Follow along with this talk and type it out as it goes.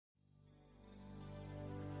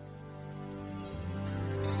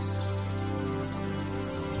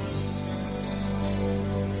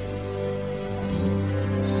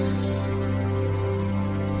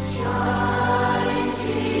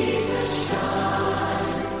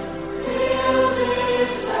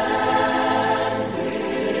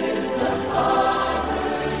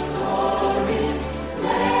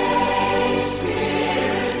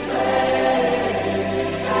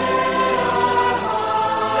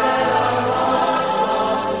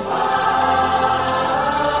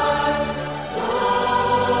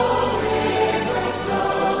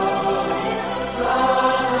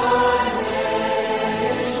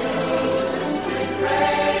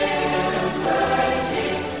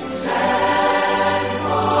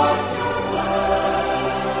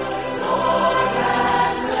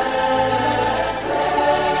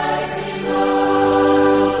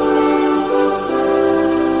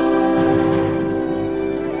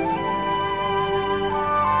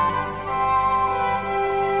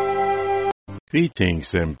Greetings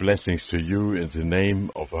and blessings to you in the name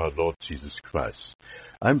of our Lord Jesus Christ.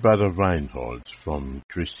 I'm Brother Reinhold from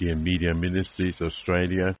Christian Media Ministries,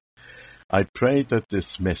 Australia. I pray that this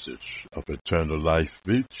message of eternal life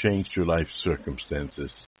will change your life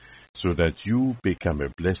circumstances so that you become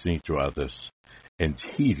a blessing to others and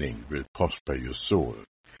healing will prosper your soul.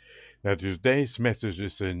 Now today's message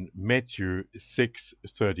is in Matthew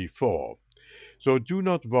 6:34. So do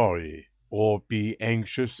not worry or be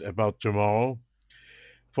anxious about tomorrow,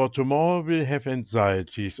 for tomorrow will have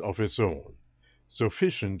anxieties of its own.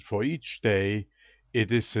 Sufficient for each day it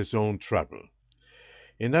is his own trouble.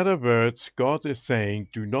 In other words, God is saying,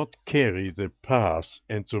 do not carry the past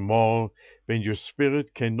and tomorrow when your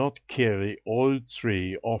spirit cannot carry all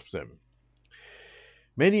three of them.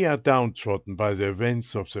 Many are downtrodden by the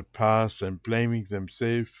events of the past and blaming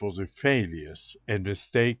themselves for the failures and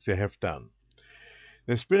mistakes they have done.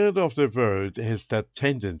 The spirit of the world has that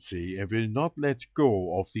tendency and will not let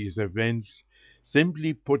go of these events,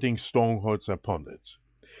 simply putting strongholds upon it,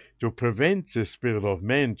 to prevent the spirit of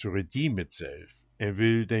man to redeem itself, and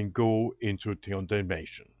will then go into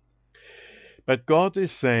condemnation. But God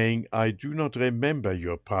is saying, I do not remember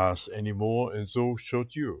your past anymore, and so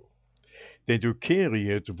should you. Then to carry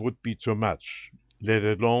it would be too much, let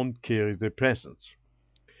alone carry the present.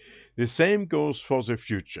 The same goes for the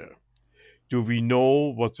future. Do we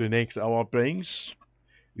know what the next hour brings?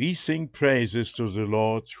 We sing praises to the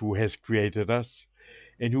Lord who has created us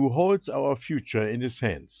and who holds our future in his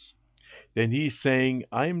hands. Then he is saying,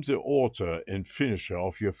 I am the author and finisher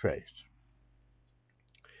of your faith.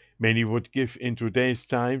 Many would give in today's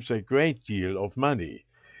times a great deal of money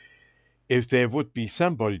if there would be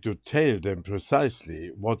somebody to tell them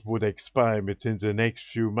precisely what would expire within the next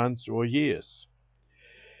few months or years.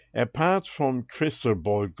 Apart from crystal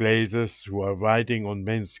ball gazers who are riding on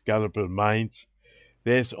men's gullible minds,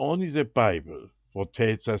 there is only the Bible, what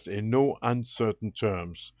tells us in no uncertain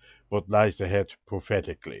terms what lies ahead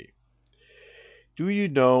prophetically. Do you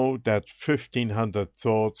know that 1,500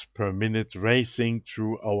 thoughts per minute racing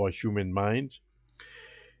through our human mind?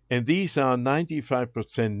 And these are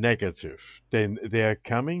 95% negative, then they are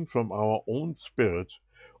coming from our own spirit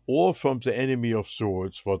or from the enemy of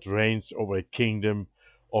souls, what reigns over a kingdom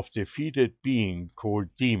of defeated being called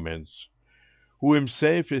demons, who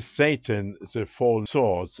himself is Satan. The fallen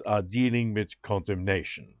thoughts are dealing with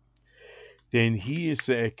condemnation. Then he is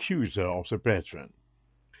the accuser of the brethren.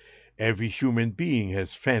 Every human being has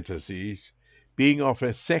fantasies, being of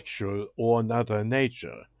a sexual or another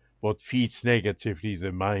nature, what feeds negatively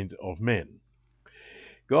the mind of men.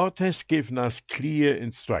 God has given us clear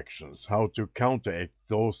instructions how to counteract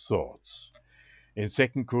those thoughts. In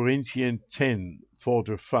 2 Corinthians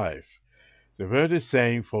 10:4-5, the word is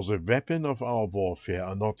saying, for the weapon of our warfare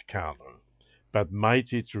are not carnal, but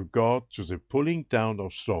mighty through God to the pulling down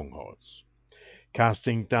of strongholds,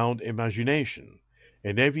 casting down imagination,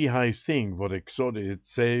 and every high thing what exalted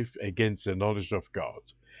itself against the knowledge of God,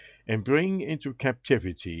 and bring into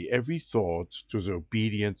captivity every thought to the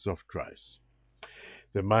obedience of Christ.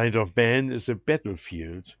 The mind of man is a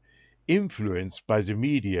battlefield, influenced by the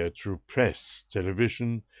media through press,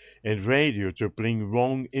 television, and radio to bring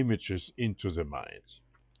wrong images into the mind.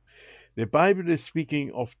 The Bible is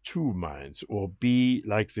speaking of two minds, or be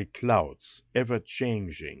like the clouds, ever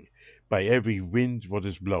changing by every wind what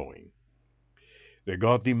is blowing. The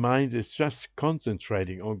godly mind is just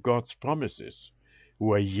concentrating on God's promises,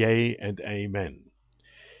 who are yea and amen.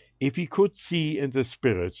 If we could see in the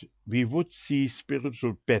Spirit, we would see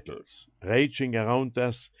spiritual battles raging around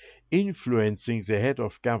us, influencing the head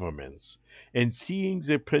of governments, and seeing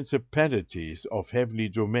the principalities of heavenly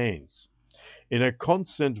domains in a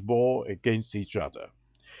constant war against each other.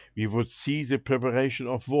 We would see the preparation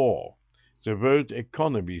of war, the world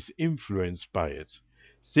economies influenced by it,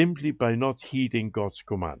 simply by not heeding God's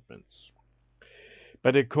commandments.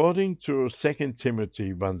 But according to 2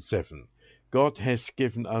 Timothy 1:7, God has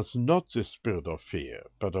given us not the spirit of fear,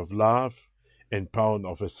 but of love and power and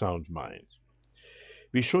of a sound mind.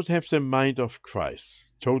 We should have the mind of Christ,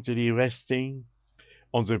 totally resting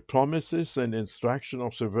on the promises and instruction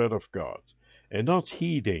of the Word of God, and not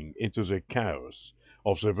heeding into the chaos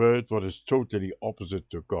of the world what is totally opposite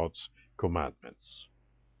to God's commandments.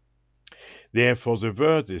 Therefore the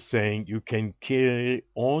Word is saying you can carry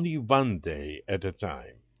only one day at a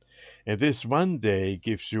time. And this one day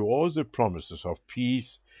gives you all the promises of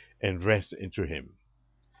peace and rest into him.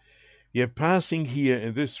 We are passing here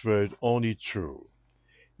in this world only through.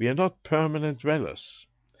 We are not permanent dwellers.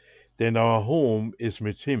 Then our home is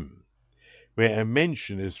with him, where a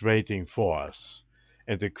mansion is waiting for us,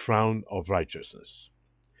 and the crown of righteousness.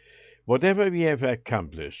 Whatever we have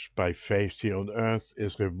accomplished by faith here on earth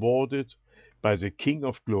is rewarded by the King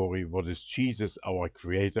of glory, what is Jesus, our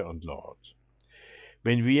Creator and Lord.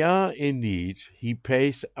 When we are in need, he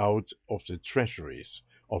pays out of the treasuries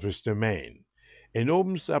of his domain and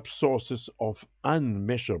opens up sources of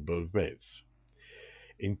unmeasurable wealth.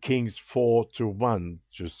 In Kings 4:1-7,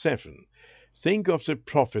 think of the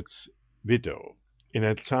prophet's widow. In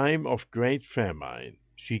a time of great famine,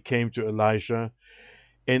 she came to Elijah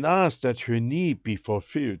and asked that her need be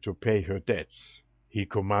fulfilled to pay her debts. He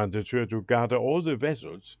commanded her to gather all the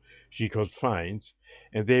vessels she could find,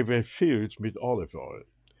 and they were filled with olive oil,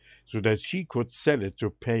 so that she could sell it to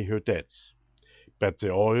pay her debts. But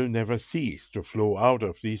the oil never ceased to flow out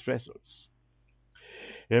of these vessels.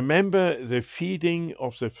 Remember the feeding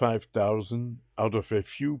of the 5,000 out of a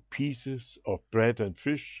few pieces of bread and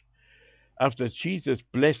fish? After Jesus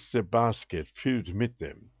blessed the basket filled with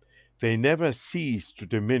them, they never ceased to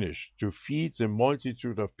diminish to feed the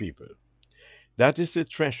multitude of people. That is the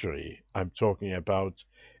treasury I'm talking about,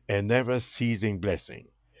 a never-ceasing blessing,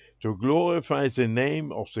 to glorify the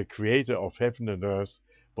name of the Creator of heaven and earth,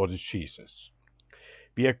 what is Jesus.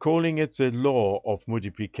 We are calling it the law of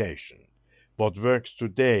multiplication, what works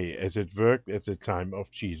today as it worked at the time of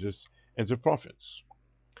Jesus and the prophets.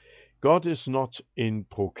 God is not in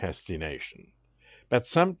procrastination, but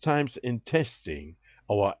sometimes in testing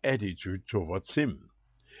our attitude towards Him,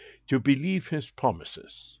 to believe His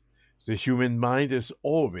promises. The human mind is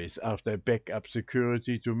always after backup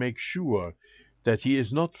security to make sure that he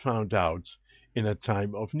is not found out in a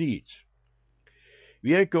time of need.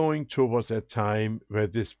 We are going towards a time where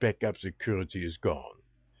this backup security is gone.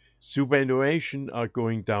 Superannuation are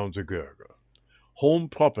going down the gurgle. Home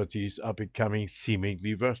properties are becoming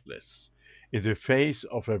seemingly worthless in the face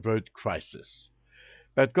of a world crisis.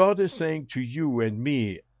 But God is saying to you and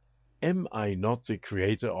me, am I not the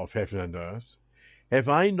Creator of heaven and earth? Have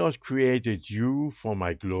I not created you for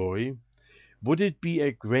my glory? Would it be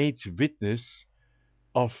a great witness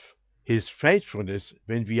of His faithfulness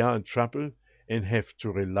when we are in trouble and have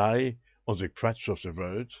to rely on the crutch of the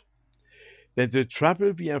world? That the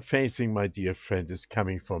trouble we are facing, my dear friend, is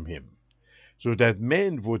coming from Him, so that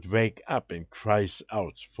men would wake up and cry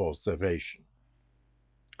out for salvation.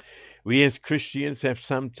 We as Christians have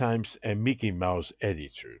sometimes a Mickey Mouse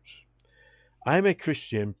attitude. I'm a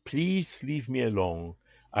Christian, please leave me alone.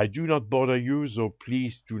 I do not bother you, so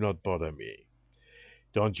please do not bother me.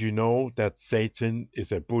 Don't you know that Satan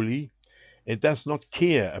is a bully and does not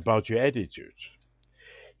care about your attitude?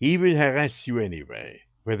 He will harass you anyway,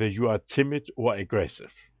 whether you are timid or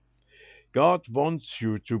aggressive. God wants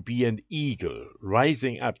you to be an eagle,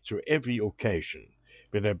 rising up to every occasion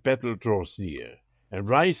when a battle draws near, and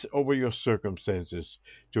rise over your circumstances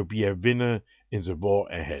to be a winner in the war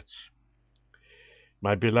ahead.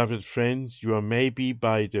 My beloved friends, you are maybe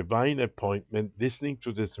by divine appointment listening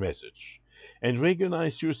to this message, and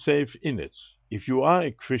recognize yourself in it. If you are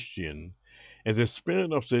a Christian, and the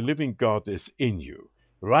Spirit of the living God is in you,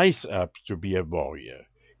 rise up to be a warrior.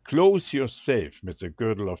 Clothe yourself with the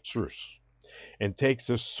girdle of truth, and take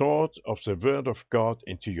the sword of the word of God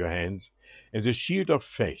into your hand, and the shield of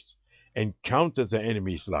faith, and counter the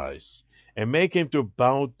enemy's lies, and make him to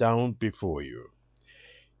bow down before you.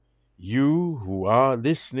 You who are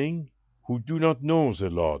listening, who do not know the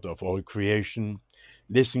Lord of all creation,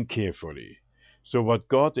 listen carefully. So what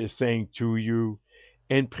God is saying to you,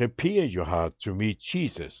 and prepare your heart to meet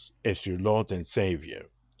Jesus as your Lord and Savior.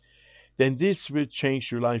 Then this will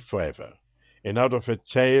change your life forever, and out of a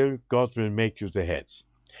tail God will make you the head.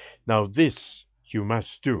 Now this you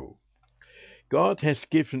must do. God has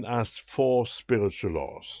given us 4 spiritual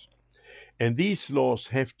laws, and these laws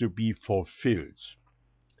have to be fulfilled.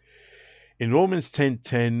 In Romans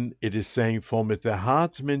 10:10 it is saying, for with the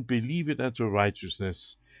heart man believeth unto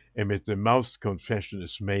righteousness, and with the mouth confession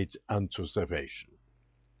is made unto salvation.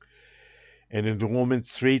 And in Romans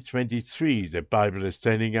 3:23 the Bible is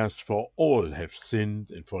telling us, for all have sinned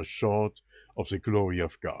and fall short of the glory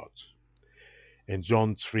of God. In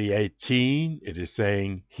John 3:18 it is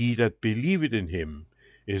saying, he that believeth in him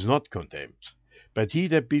is not condemned, but he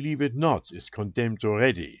that believeth not is condemned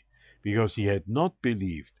already, because he had not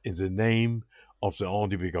believed in the name of the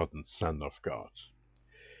only begotten Son of God.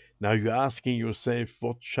 Now you're asking yourself,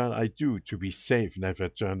 what shall I do to be saved and have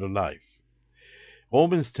eternal life?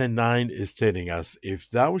 Romans 10:9 is telling us, if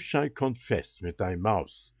thou shalt confess with thy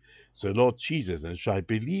mouth the Lord Jesus, and shalt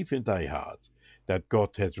believe in thy heart that God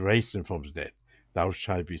hath raised him from the dead, thou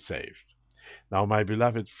shalt be saved. Now, my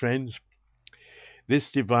beloved friends, this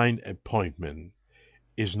divine appointment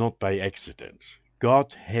is not by accident.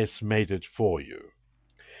 God has made it for you.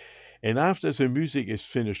 And after the music is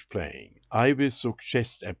finished playing, I will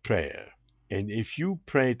suggest a prayer. And if you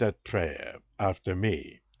pray that prayer after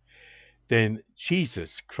me, then Jesus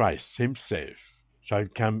Christ himself shall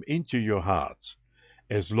come into your heart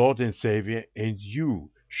as Lord and Savior, and you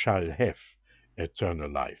shall have eternal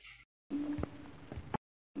life.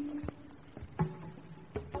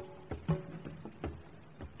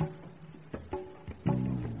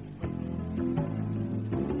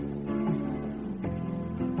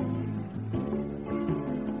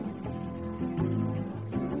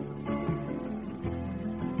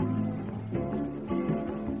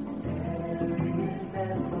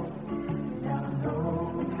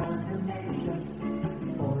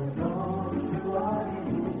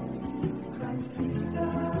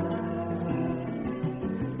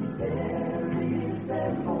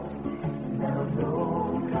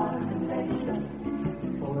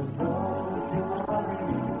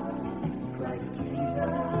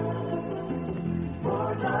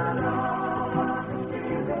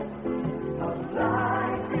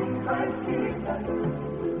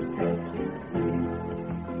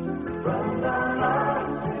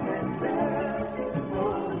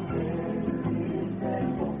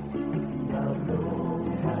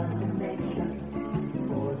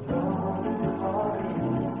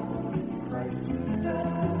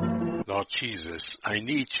 Lord Jesus, I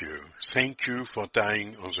need you. Thank you for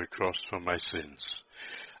dying on the cross for my sins.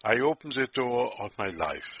 I open the door of my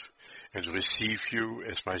life and receive you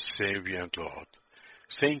as my Savior and Lord.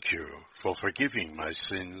 Thank you for forgiving my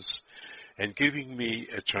sins and giving me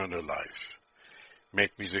eternal life.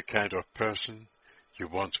 Make me the kind of person you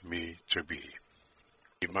want me to be.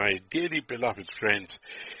 My dearly beloved friends,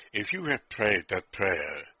 if you have prayed that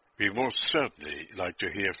prayer, we most certainly like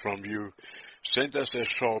to hear from you. Send us a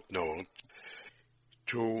short note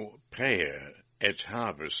to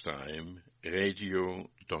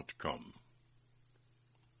prayer@harvesttime.radio.com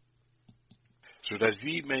so that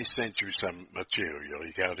we may send you some material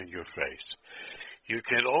regarding your faith. You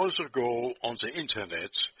can also go on the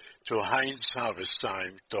internet to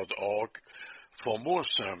heinzharvesttime.org for more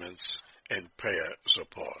sermons and prayer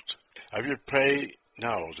support. I will pray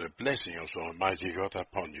now the blessing of the Almighty God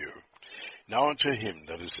upon you. Now unto him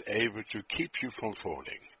that is able to keep you from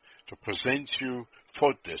falling, to present you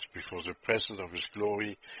faultless before the presence of his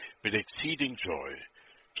glory with exceeding joy,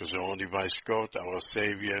 to the only wise God, our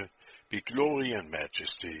Savior, be glory and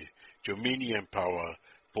majesty, dominion and power,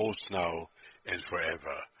 both now and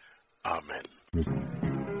forever. Amen. The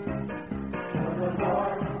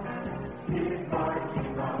Lord is mighty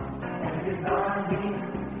God, and his army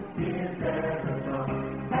is ever